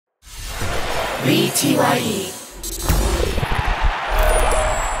Read TYE.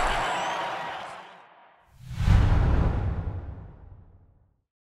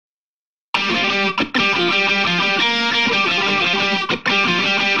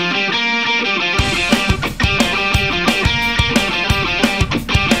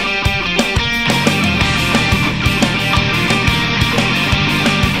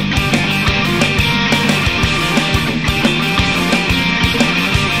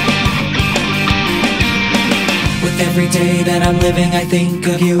 Every day that I'm living, I think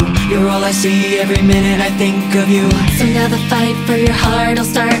of you. You're all I see, every minute I think of you. So now the fight for your heart will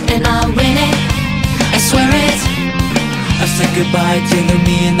start and I'll win it, I swear it. I've said goodbye to the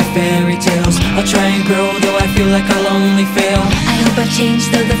me and the fairy tales. I'll try and grow, though I feel like I'll only fail. I hope I've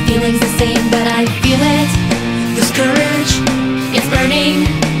changed, though the feeling's the same, but I feel it. This courage, it's burning,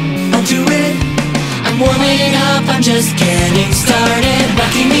 I'll do it. I'm warming up, I'm just getting started.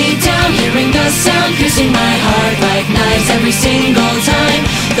 Rocking me down, hearing the sound, piercing my heart like knives every single time.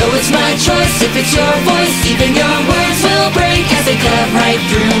 Though it's my choice, if it's your voice, even your words will break as they cut right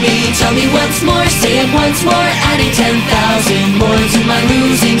through me. Tell me once more, say it once more, adding 10,000 more to my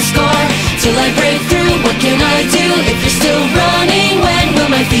losing score. Till I break through, what can I do? If you're still running, when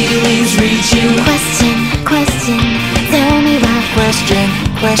will my feelings reach you? Question, question, tell me why. Question,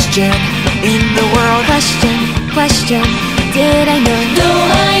 question, in the world. Question, question, did I know? Though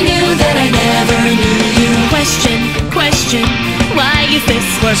I knew that I never knew you. Question, question, why is this?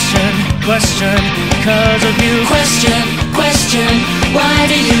 Question, question, because of you. Question, question, why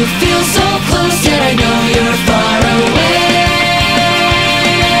do you feel so close yet I know you're far away?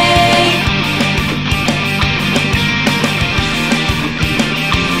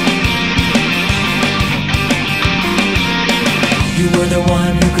 You were the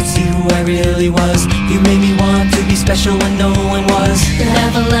one who could see who I really was. You made me want to be special when no one was.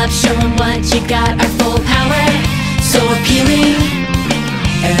 Level up, showing what you got, our full power, so appealing.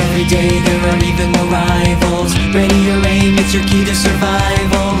 Every day there are even more rivals. Ready your aim, it's your key to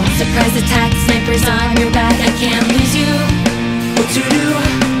survival. Surprise attack, snipers on your back, I can't lose you. What to do?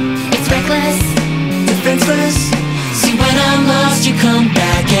 It's reckless, Defenseless. see when I'm lost you come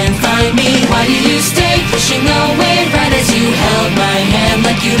back and find me. Why do you stay pushing away right as you held my hand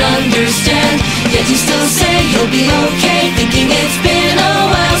like you'd understand? Yet you still say you'll be okay, thinking it's been a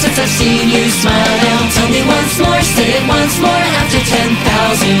while since I've seen you smile. Now tell me once more, say it once more, after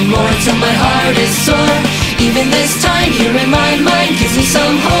 10,000 more till my heart is sore. Even this time here in my mind gives me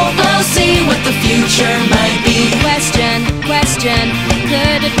some hope, I'll see what the future might be. Question, question,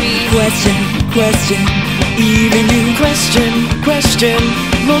 could it be? Question, question, even you. Question, question,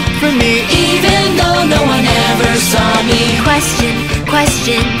 look for me. Even though no one ever saw me. Question,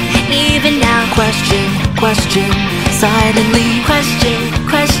 question, even now. Question, question, silently. Question,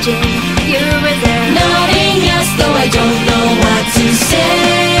 question, you were there. Nodding yes, though I don't know what to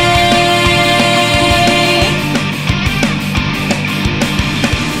say.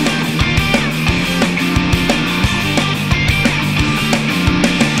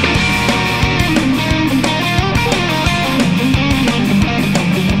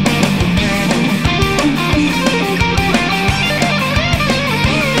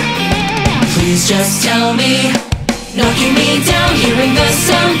 Please just tell me, knocking me down, hearing the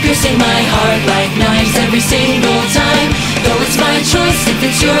sound, piercing my heart like knives every single time. Though it's my choice, if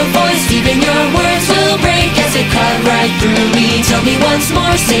it's your voice, even your words will break as they cut right through me. Tell me once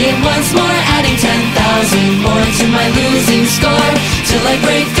more, say it once more, adding 10,000 more to my losing score. Till I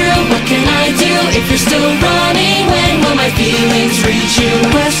break through, what can I do? If you're still running, when will my feelings reach you?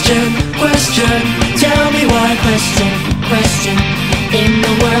 Question, question, tell me why. Question, question, in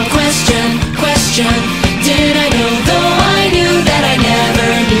the world. Question, question, did I know, though I knew that I never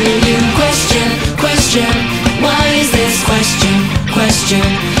knew you. Question, question, why is this? Question, question,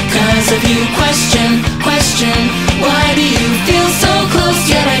 cause of you. Question, question, why do you feel so close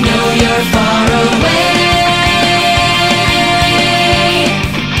yet I know you're far away?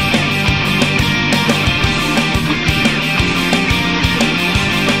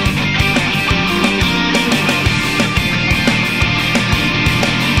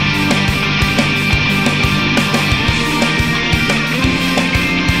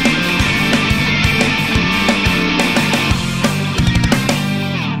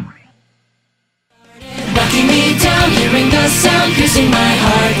 Hearing the sound, piercing my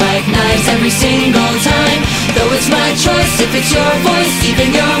heart like knives every single time. Though it's my choice, if it's your voice,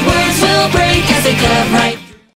 even your words will break as they cut right